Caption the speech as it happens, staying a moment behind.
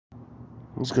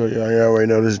Let's go, y'all. Y'all already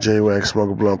know this J-Wax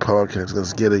Smoke a Blunt podcast.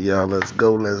 Let's get it, y'all. Let's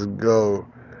go. Let's go.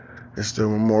 It's the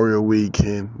Memorial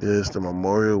Weekend. It's the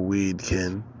Memorial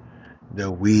Weekend.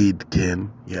 The Weedkin.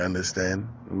 You understand?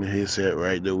 Let me hear you say it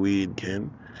right. The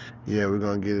Weedkin. Yeah, we're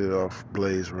going to get it off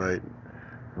Blaze, right?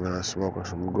 We're going to smoke on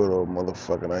some good old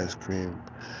motherfucking ice cream.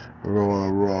 We're going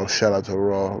to Raw. Shout out to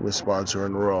Raw. We're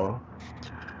sponsoring Raw.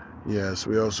 Yes,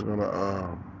 we're also going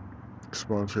to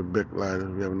sponsor Bic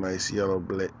Lighters. We have a nice yellow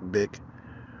Bic.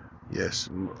 Yes,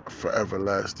 forever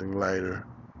lasting lighter.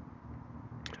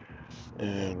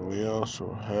 And we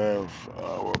also have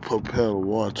our Propel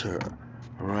water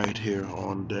right here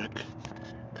on deck.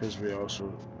 Because we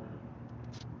also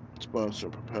sponsor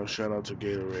Propel. Shout out to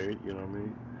Gatorade, you know what I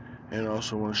mean? And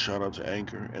also want to shout out to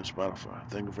Anchor and Spotify.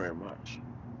 Thank you very much.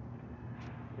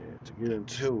 Yeah, to get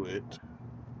into it,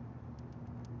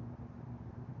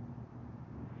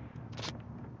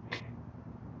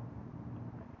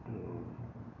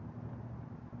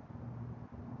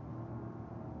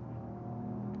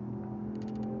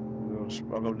 we're going to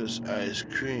spark up this ice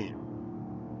cream.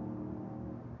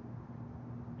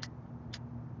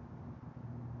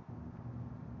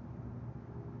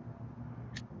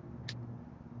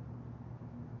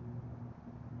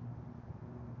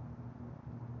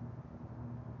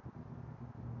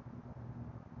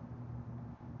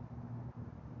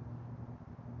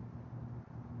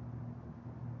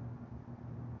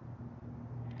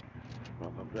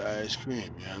 Spark up the ice cream,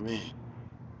 you know what I mean?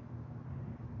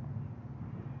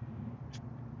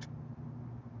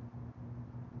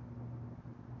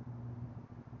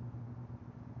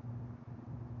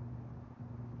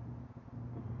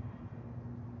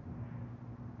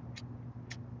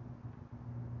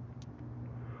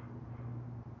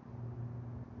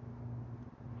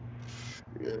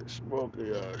 Yeah, smoke it,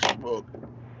 y'all. Smoke it.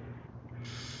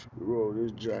 Roll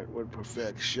this joint with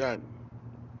perfection.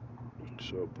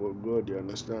 So, put good, you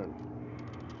understand?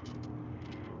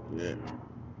 Yeah.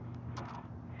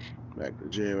 Back to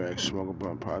J-Rax Smoke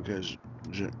Blunt Podcast,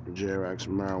 J-Rax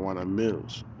Marijuana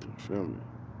Mills. You feel me?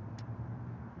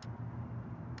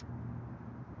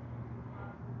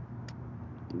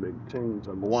 Big things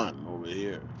are going over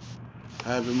here.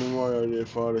 Happy Memorial Day,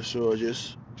 Father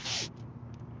Soldiers.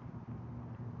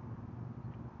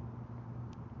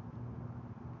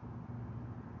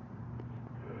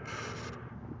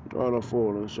 All the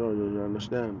fallen soldiers, you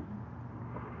understand?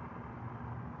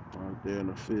 Out there in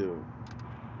the field.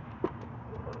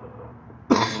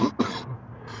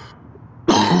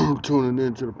 Tuning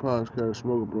into the podcast,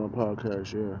 Smoke Blunt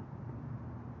Podcast, yeah.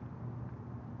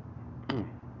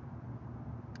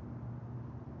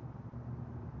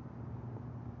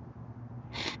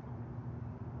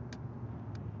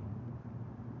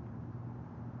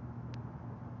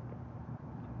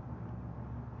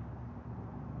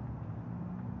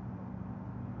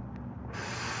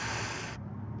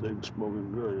 They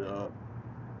smoking good, y'all.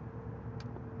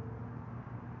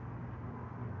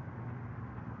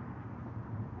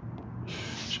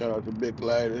 Shout out to Big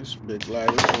Lighters. Big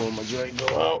Lighters, when my joint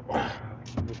go out.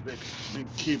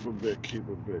 Keep a big.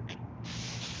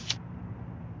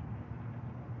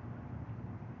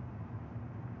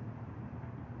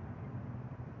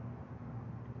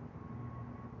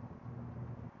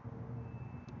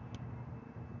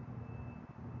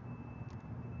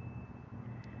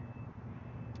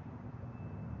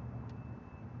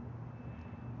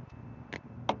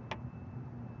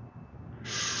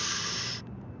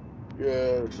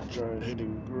 Yes, joint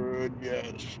hitting good,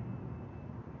 yes.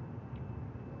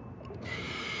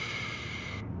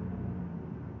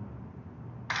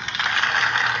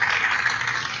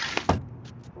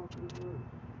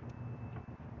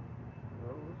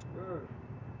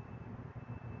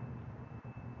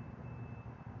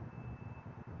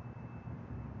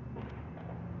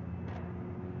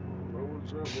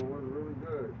 What's up? It was really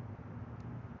good.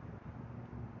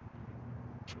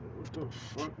 What the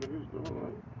fuck is this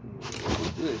doing? What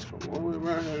is this? Come all the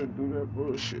way around here to do that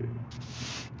bullshit.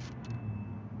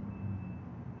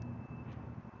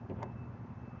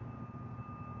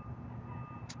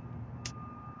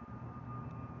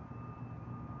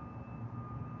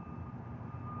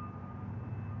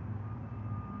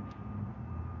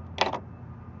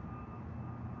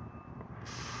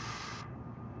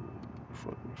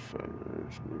 Fucking fat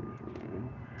ass niggas, man.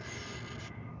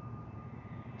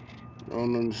 I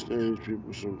don't understand these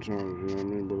people sometimes, you know what I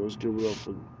mean? But let's give it up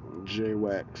for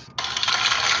J-Wax.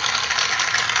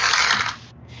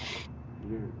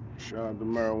 Yeah. Shout out to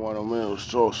Marijuana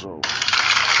Mills also.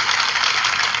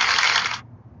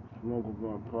 Smoke a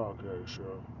Blunt Podcast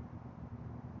show.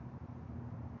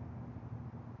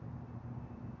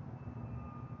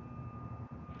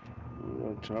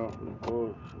 Time for the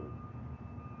bullshit.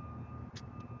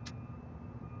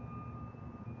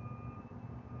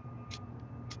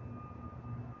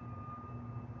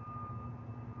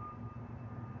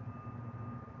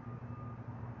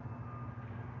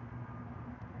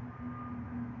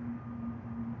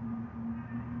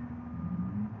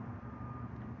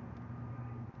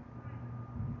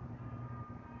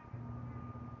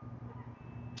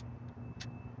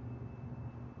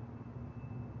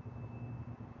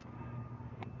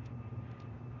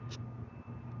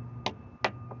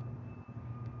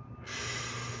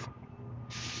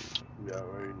 You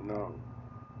already know.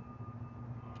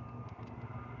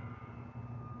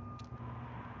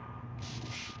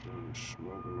 I'm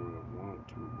smoking what I want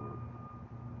to, but.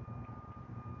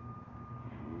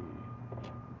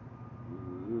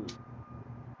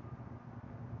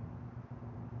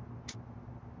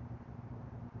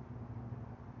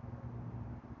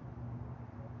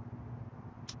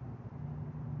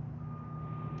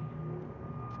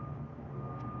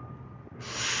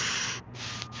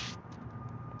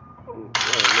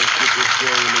 Let's get this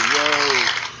show on the road.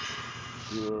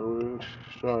 You know what I mean?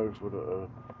 Sorry for the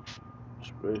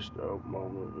spaced out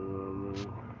moment, you know what I mean?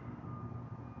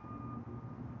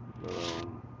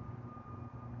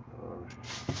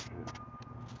 Shit.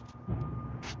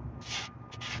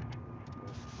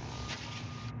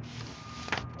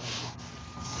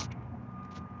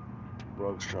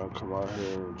 Bugs trying to come out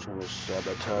here and trying to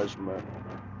sabotage my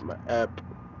app.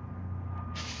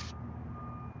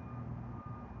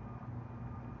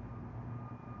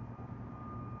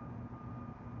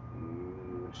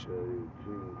 Show you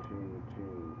king.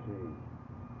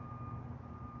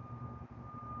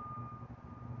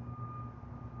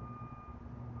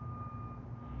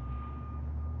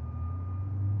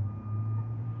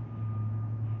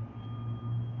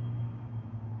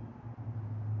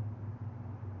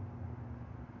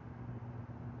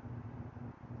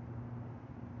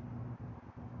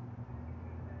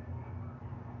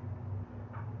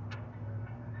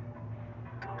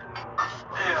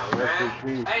 Rest in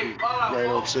peace,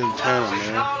 Rado Santana,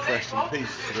 man. Rest in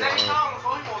peace to the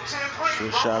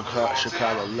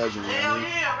Chicago legend, man. Hell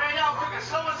yeah, man. Y'all cooking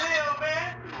slow as hell,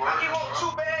 man. I give up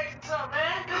 2 bags and something,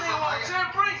 man. This ain't want 10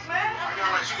 bricks, man. I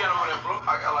got what you got over there, bro?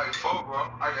 I got like 4, bro.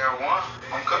 I got 1.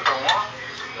 I'm cooking 1.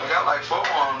 I got like 4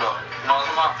 on though. You know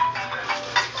what I'm talking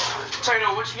about?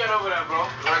 Tato, what you got over there, bro?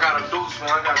 I got a deuce,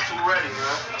 man. I got 2 ready,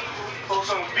 man.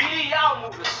 Folks on BD, y'all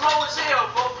moving slow as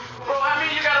hell, bro. Bro, how many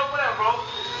you got over there, bro?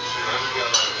 Shit, I just got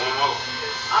like 1 more.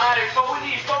 Alright,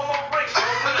 we need 4 more breaks, bro.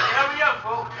 Hurry up,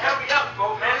 bro. Hurry up,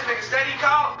 bro. Man, this nigga steady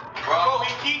calling. Bro,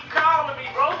 he keep calling me,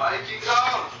 bro. Why he keep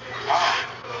calling?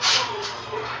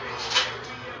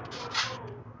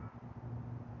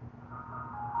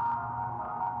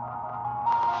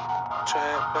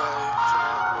 Trap life.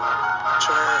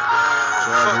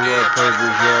 Fuck yeah,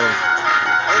 purpose, yo.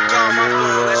 I'm calling my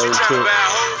phone unless you trying to buy a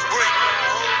whole brick.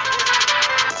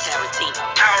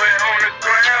 Out here on the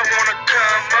ground, wanna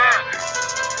come up.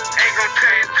 Ain't gon'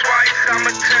 tell you twice,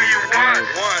 I'ma tell you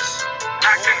once.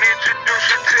 I can introduce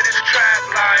you to this trap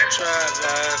life.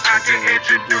 I can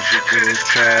introduce you to this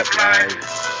trap life.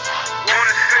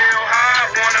 Wanna sell high,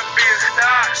 wanna be a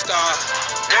star.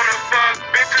 Wanna fuck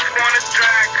bitches, wanna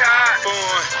drive cars.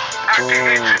 I can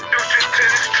introduce you to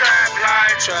this trap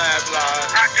life.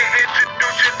 I can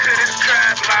introduce you to this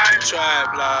trap life.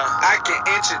 I can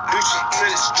introduce you to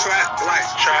this trap life.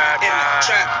 In the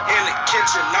trap, in the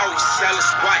kitchen, always sell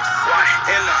us white.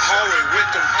 In the hallway with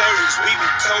them 30s, we be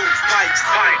toting pipes.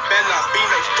 Better not be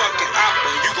no fucking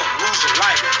opera, you gon' lose your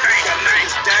life. Got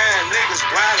niggas dying, niggas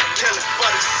wildin', killing for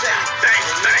the set.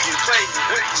 And if you play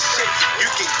with the shit, you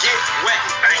can get wet.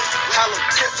 Hollow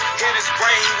tips hit his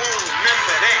brain, he won't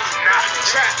remember that.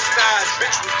 Trap stars,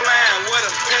 bitch, we flying where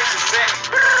the pigeons at.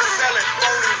 Selling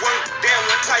phony work, damn,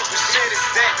 what type of shit is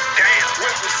that?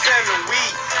 Whipping 7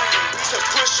 weed to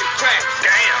push a crack.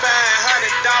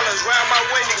 $500 round my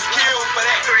way, niggas kill for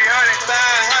that.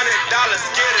 $500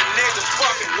 get a nigga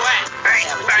fucking whack.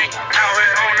 Out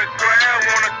here on the ground,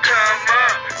 wanna come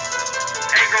up.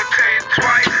 Ain't gon' tell you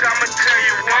twice, I'ma tell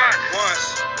you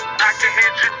once. I can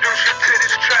introduce you to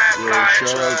this trap life.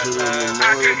 Shout out to the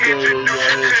I can introduce you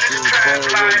to this trap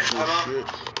life.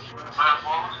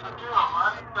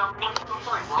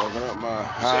 Fucking up my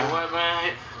Say what,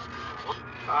 man?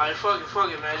 Alright, fuck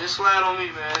it, man. Just slide on me,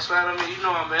 man. Slide on me. You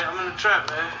know I'm in the trap,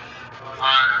 man. Ball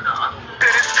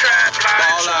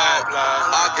out,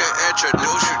 I can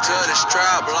introduce you to this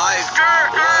trap life.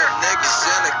 Blood niggas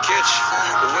in the kitchen,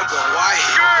 whipping white.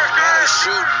 And they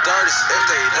shoot 30s if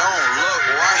they don't look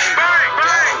white.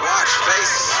 Gotta watch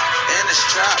faces in this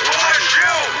trap life.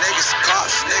 Niggas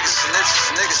cops, niggas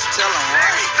snitches, niggas tellin'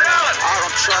 right. I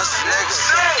don't trust niggas,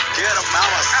 get them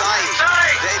out my sight.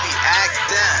 They be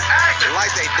acting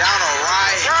like they down a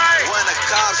right. When the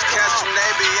cops catch them,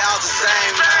 they be out the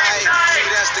same night.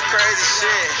 See, that's the crazy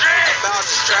shit about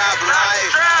this trap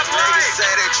life. Niggas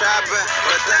say they trappin',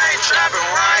 but they ain't trappin'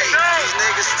 right. These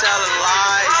niggas tellin'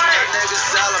 lies, make niggas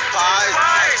sellin' pies.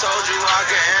 I told you I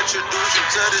can introduce you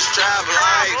to this trap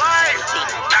life.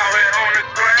 Out here on the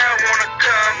ground, wanna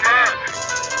come up.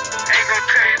 Ain't gon'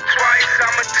 tell you twice,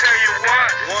 I'ma tell you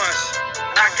once.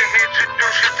 I can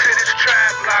introduce you to this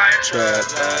trap life.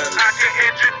 I can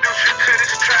introduce you to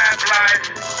this trap life.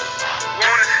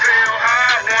 Wanna feel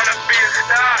high, wanna be a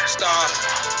star.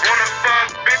 Wanna fuck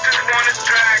bitches, wanna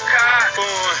drag cars.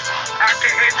 I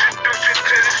can introduce you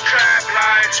to this trap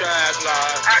life.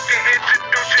 I can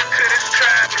introduce you to this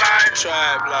trap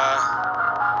life.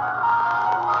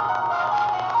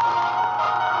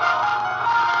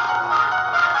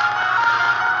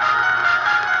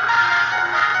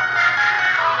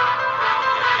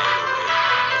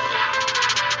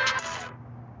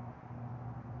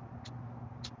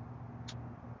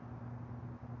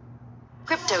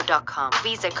 Crypto.com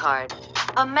Visa card.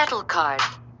 A metal card.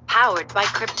 Powered by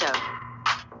crypto.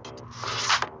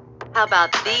 How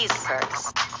about these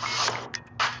perks?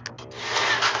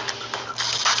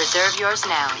 Reserve yours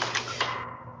now.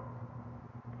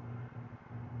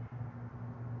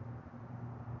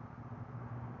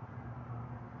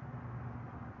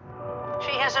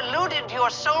 She has eluded your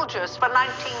soldiers for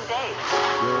 19 days.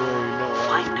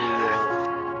 Find her.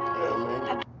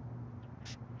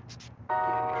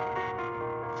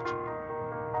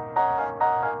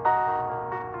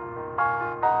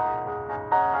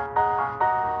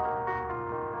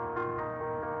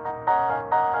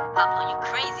 Pablo, you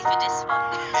crazy for this one.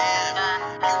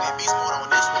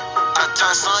 I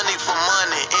turn Sunday for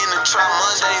money, in the trap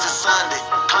Monday to Sunday.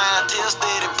 Clientele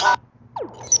steady pump.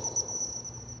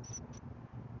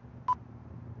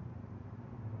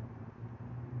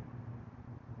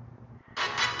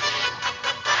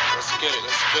 Let's get it.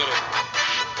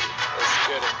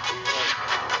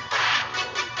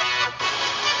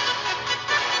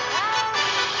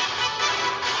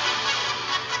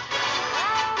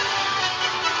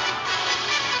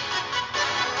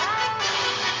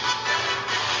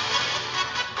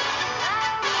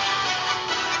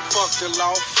 Fuck the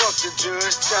law, fuck the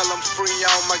judge, tell them free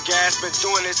on my gas. Been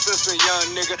doing it since a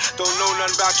young nigga, don't know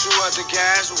nothing about you other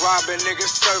guys. Robbing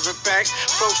niggas, serving packs,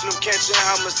 folks them catching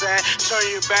homicide. Turn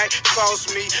your back,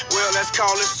 cross me, well let's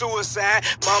call it suicide.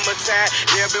 Mama tied,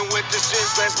 yeah been with the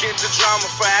shits, let's get the drama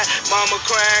fried. Mama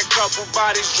crying, couple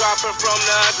bodies dropping from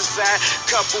the other side.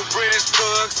 Couple British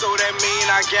plugs, so that mean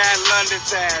I got London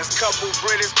ties. Couple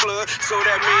British plugs, so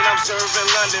that mean I'm serving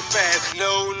London pass.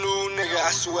 No new nigga, I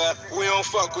swear, we don't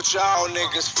fuck with y'all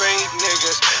niggas, fake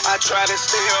niggas. I try to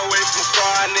stay away from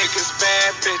fraud niggas,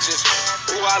 bad bitches.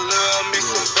 Ooh, I love me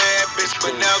some bad bitch,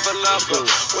 but never love her.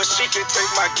 Well, she can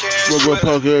take my cash. Smoke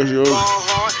Blunt Podcast, yo.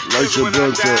 Light your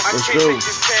blunt up. Let's go. Take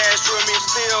this cash with me,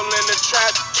 still in the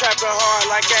trap, trapping hard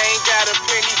like I ain't got a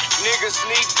penny. Niggas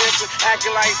sneak dissing,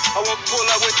 acting like I won't pull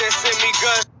up with that semi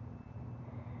gun.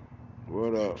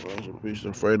 What up? Rest in peace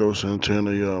to Fredo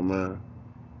Santana, y'all, man.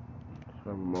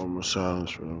 Have a moment of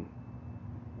silence for them.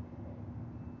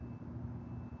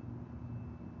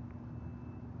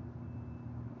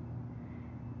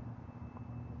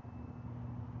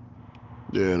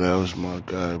 Yeah, that was my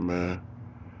guy, man.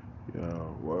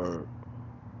 Yo, word.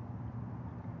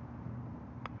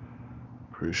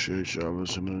 Appreciate y'all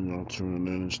listening, y'all tuning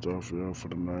in and stuff, yo, for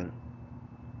the night.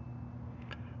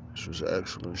 This was an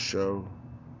excellent show.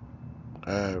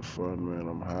 I had fun, man.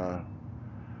 I'm high.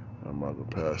 I'm about to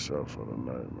pass out for the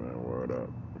night, man. Word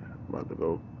up. I'm about to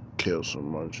go kill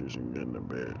some munchies and get in the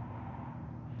bed.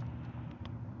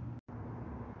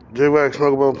 J-Wax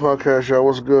Smoke Blunt Podcast, y'all.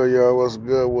 What's good, y'all? What's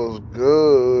good? What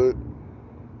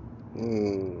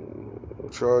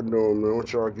y'all doing, man?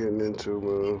 What y'all getting into,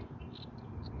 man?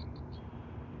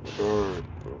 Alright.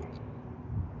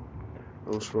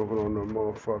 I'm smoking on the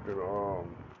motherfucking,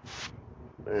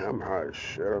 man, I'm high as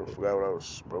shit. I forgot what I was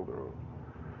smoking on.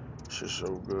 Shit's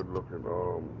so good looking,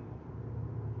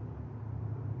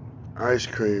 ice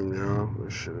cream, y'all.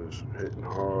 This shit is hitting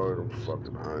hard. I'm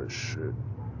fucking high as shit.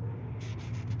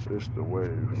 It's the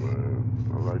wave, man.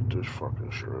 I like this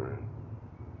fucking strain.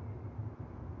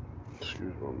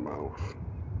 Excuse my mouth.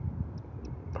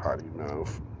 Potty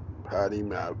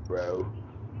mouth, bro.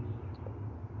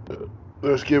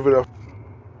 Let's give it up.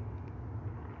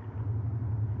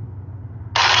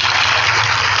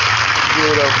 Give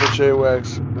it up for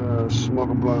J-Wax,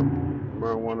 Smoke a Blunt,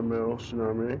 Marijuana Mills, you know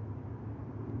what I mean?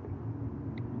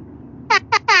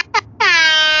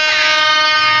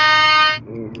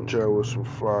 some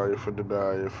fire for the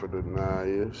diet, for the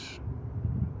nice.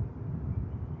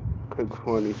 Quick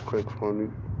 20s, quick 20.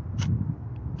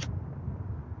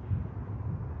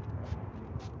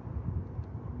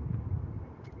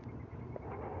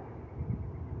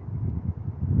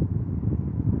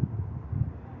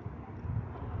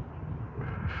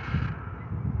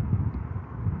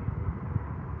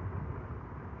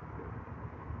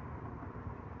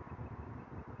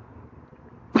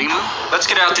 Let's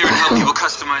get out there and help people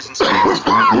customize and stuff.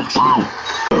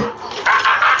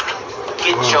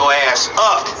 Get your ass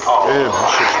up. Damn,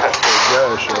 that shit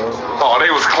gosh, y'all. Oh, they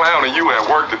was clowning you at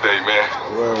work today, man.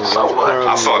 Well, So what?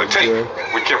 I saw the tape.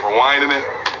 We kept rewinding it.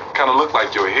 Kind of looked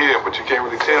like your head, but you can't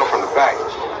really tell from the back.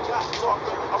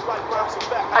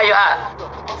 How you at?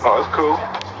 Oh, it's cool.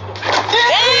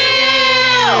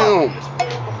 Damn!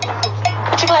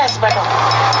 Put your glasses back on.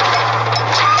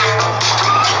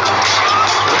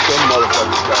 Some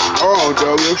motherfuckers got on,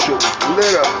 dog. Your shit was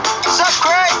lit up. What's up,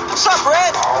 Craig? What's up,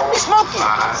 Red? Hey, Smokey.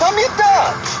 Tell me a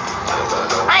dub.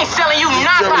 I ain't selling you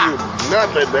Telling nothing. you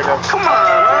nothing, nigga. Come on,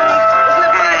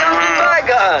 man. My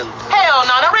gun. Hell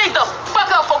no. Now raise the fuck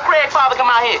up before Craig father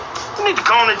come out here. You need to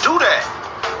go on and do that.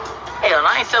 Hell no,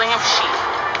 I ain't selling him shit.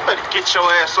 You better get your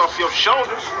ass off your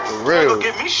shoulders. For You ain't real. gonna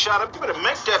get me shot up. You better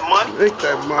make that money. Make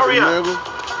that money, Hurry up. nigga.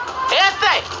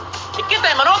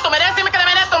 Este minuto merece que le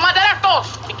meto más de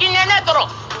estos. ¿Y quién es Netro?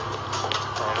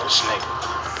 Man, this nigga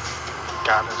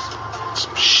got us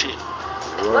some shit.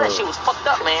 Well, that shit was fucked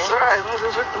up, man. It's alright, man.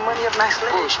 Just rip the money up nice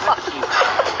and Bush, fuck you.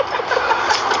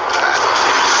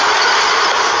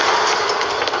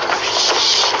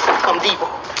 Come Debo.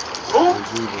 Who?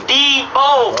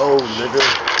 Debo. Oh, nigga.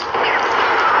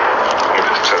 Get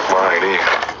this check line in.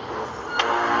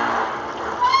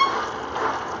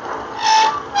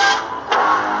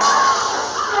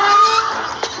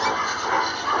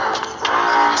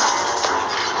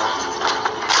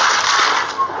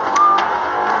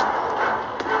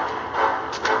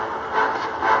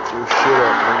 Your shit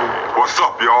up, nigga. What's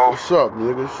up, y'all? What's up,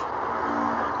 niggas?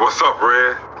 What's up,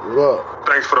 Red? What up?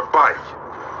 Thanks for the bike.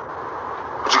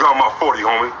 What you got on my 40,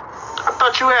 homie? I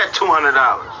thought you had $200.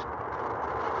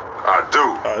 I do.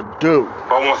 I do.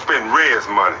 But I won't spend Red's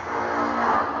money.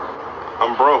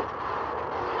 I'm broke.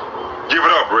 Give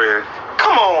it up, Red.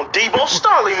 Come on, Debo.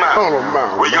 Stall him out. Hold on,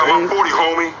 man. Well, you got my 40,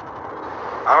 homie.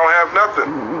 I don't have nothing.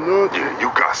 Nothing. Yeah, you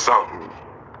got something.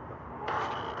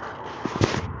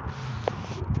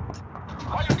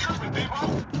 Why you tripping,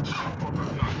 Debo?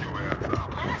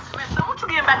 Don't you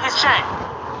give him back his chain?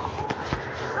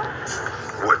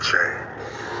 What chain?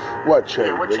 What chain?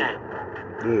 Yeah, what nigga? chain?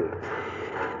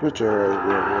 Yeah. Put your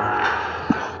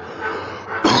ass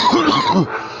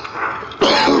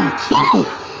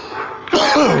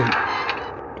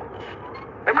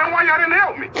Hey, man, why y'all didn't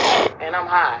help me? And I'm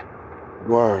high. there,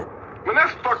 boy. Word. Man,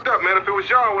 that's fucked up, man. If it was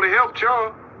y'all, I would have helped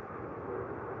y'all.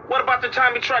 What about the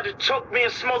time he tried to choke me in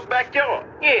Smoke's backyard?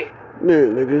 Yeah. Yeah,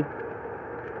 nigga.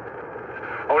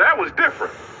 Oh, that was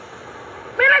different.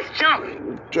 Man, that's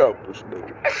jumping. Jump this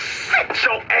nigga. Sit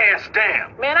your ass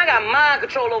down. Man, I got mind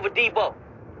control over Debo.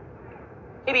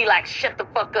 He be like, shut the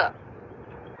fuck up.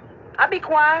 I be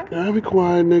quiet, Yeah, be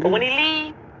quiet, nigga. but when he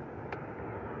leave,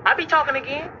 I be talking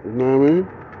again. You know what I mean?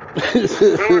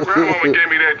 My grandmama gave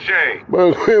me that chain.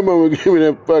 My grandmama gave me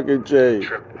that fucking chain.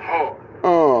 Tripping hard.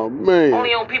 Oh, man.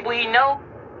 Only on people he know.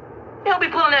 He don't be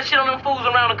pulling that shit on them fools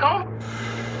around the corner.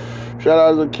 Shout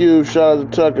out to Cube, shout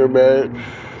out to Tucker, man.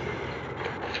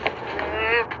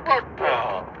 Fuck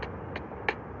that.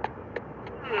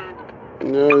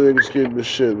 Y'all niggas getting the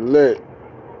shit lit.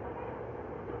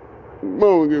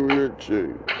 Mama give me that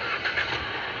chain.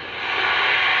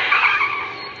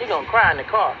 He gonna cry in the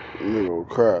car. You gonna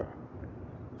cry.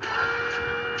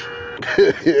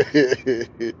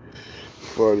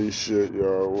 Funny shit,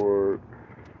 y'all. Word.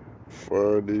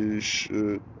 Funny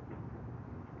shit.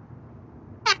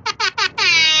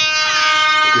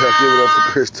 Y'all give it up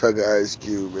for Chris Tucker, Ice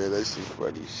Cube, man. That shit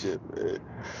funny shit, man.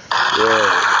 Yeah.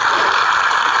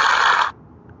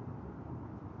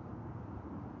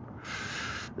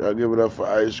 Y'all give it up for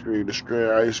Ice Cream, the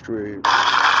Strand Ice Cream.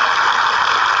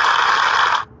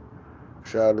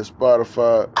 Shout out to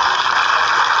Spotify.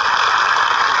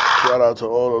 Shout out to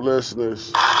all the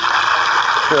listeners.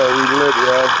 Yeah, we lit,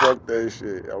 y'all. Fuck that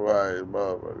shit. I'm alright,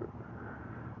 motherfucker.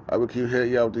 I will keep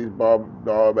hitting y'all with these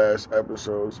bomb ass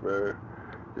episodes, man.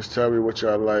 Just tell me what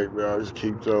y'all like, man. I'll just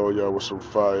keep throwing y'all with some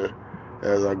fire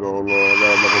as I go along. I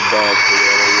got another bomb for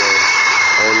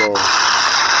y'all. Hold on.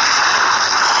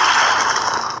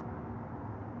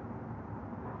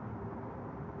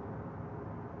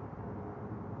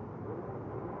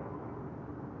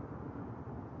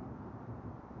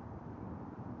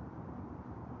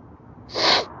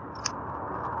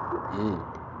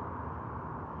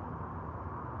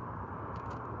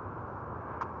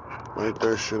 Light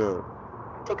that shit up.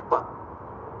 Take a puff.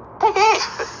 Take it.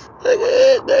 Take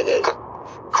it.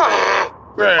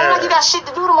 Ain't like you got shit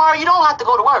to do tomorrow. You don't have to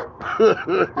go to work.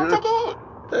 Now take it.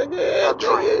 Take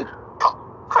it.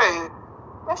 Crazy.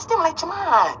 Man, stimulate your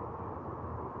mind.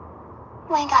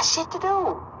 You ain't got shit to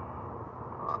do.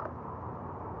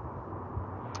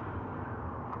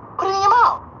 Put it in your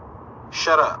mouth.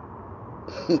 Shut up.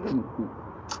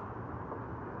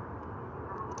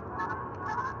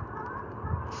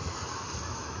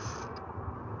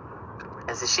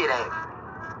 That's the shit, ain't it?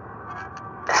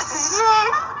 That's the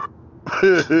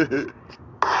shit.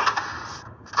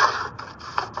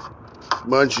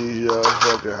 Munchies, y'all,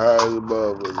 fucking high as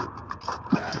above with it.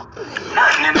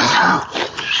 Nothing in the town.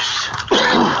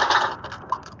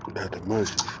 Got the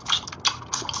munchies.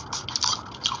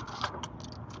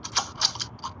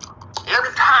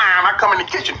 Every time I come in the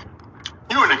kitchen,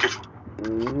 you in the kitchen.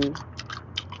 Mm-hmm.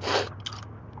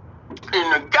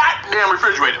 In the goddamn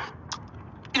refrigerator.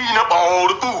 Eating up all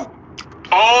the food.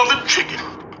 All the chicken.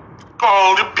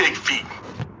 All the pig feet.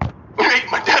 You ate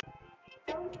my dad.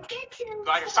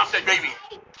 So I can stop that gravy.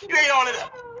 You ate all of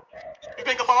that. You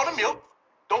drink up all the milk.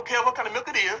 Don't care what kind of milk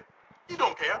it is. You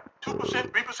don't care.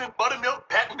 2%, 3% buttermilk,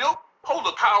 patent milk. Hold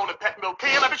a cow on the patent milk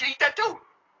can. I bet you eat that too.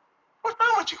 What's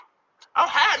wrong with you? I'm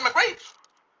hiding my grapes.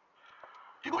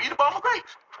 You gonna eat up all my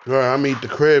grapes. Right, I'm eat the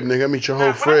crib, nigga. I'm eat your whole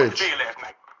Now, when I went to fridge. bed last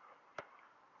night,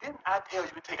 didn't I tell you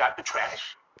to take out the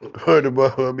trash? Heard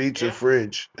about I'm eat your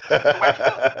fridge.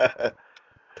 Fell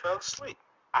asleep.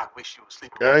 I wish you were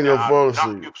sleeping. I ain't gonna fall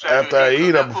asleep. After I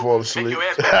eat, I'm gonna fall asleep. Take your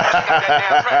ass back and pick up that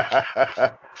damn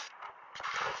trash.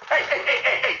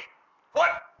 Hey. What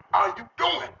are you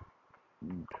doing?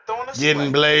 Throwing a Getting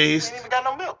sweat. blazed. You ain't even got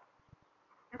no milk.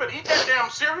 You better eat that damn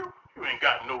cereal. You ain't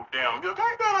got no damn milk. I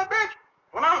ain't got my bitch.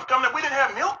 When I was coming up, we didn't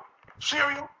have milk,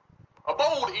 cereal, a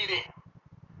bowl to eat in,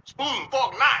 spoon,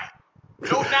 fork, knife.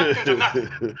 No napkins or nothing.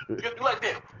 Just do like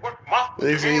this. What, Ma?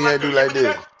 Next thing you do like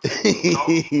that. No.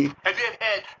 Have you ever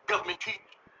had government cheese?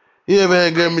 You ever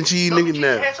had government cheese, nigga?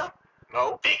 Now. Cancer?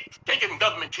 No. Taking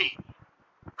government cheese.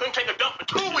 Couldn't take a dump for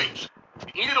 2 weeks.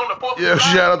 You eat it on the 4th of Yeah,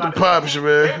 July. shout out to Pops,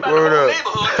 man. Word up.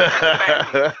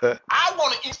 I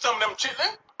want to eat some of them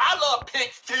chitlins. I love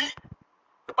pig feet.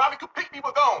 The barbecue pig feet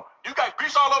were gone. You got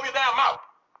grease all over your damn mouth.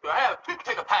 I had a sweet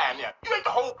potato pie in there. You ate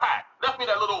the whole pie. Left me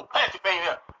that little plastic thing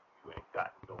there. You ain't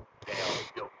got no damn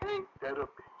milk. Ain't that a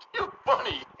bitch? You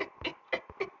funny.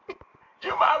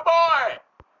 You're my boy.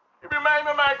 You remind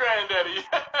me of my granddaddy.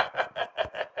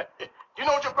 You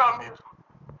know what your problem is?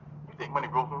 You think money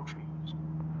grows on trees.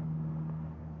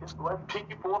 Just go ahead and pick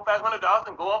your $400 or $500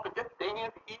 and go off and just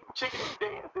dance, eat chicken and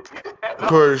dance. Of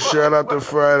course, shout out to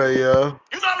Friday, y'all.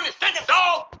 You know how many stinking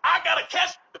dogs I gotta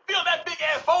catch to fill that big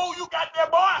ass bowl you got there,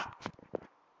 boy?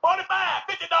 45,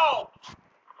 50 dogs.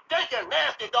 Stinking,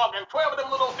 nasty dog, and 12 of them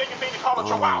little stinking things they call a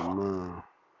chihuahua. Man.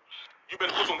 You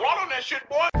better put some water on that shit,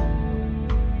 boy.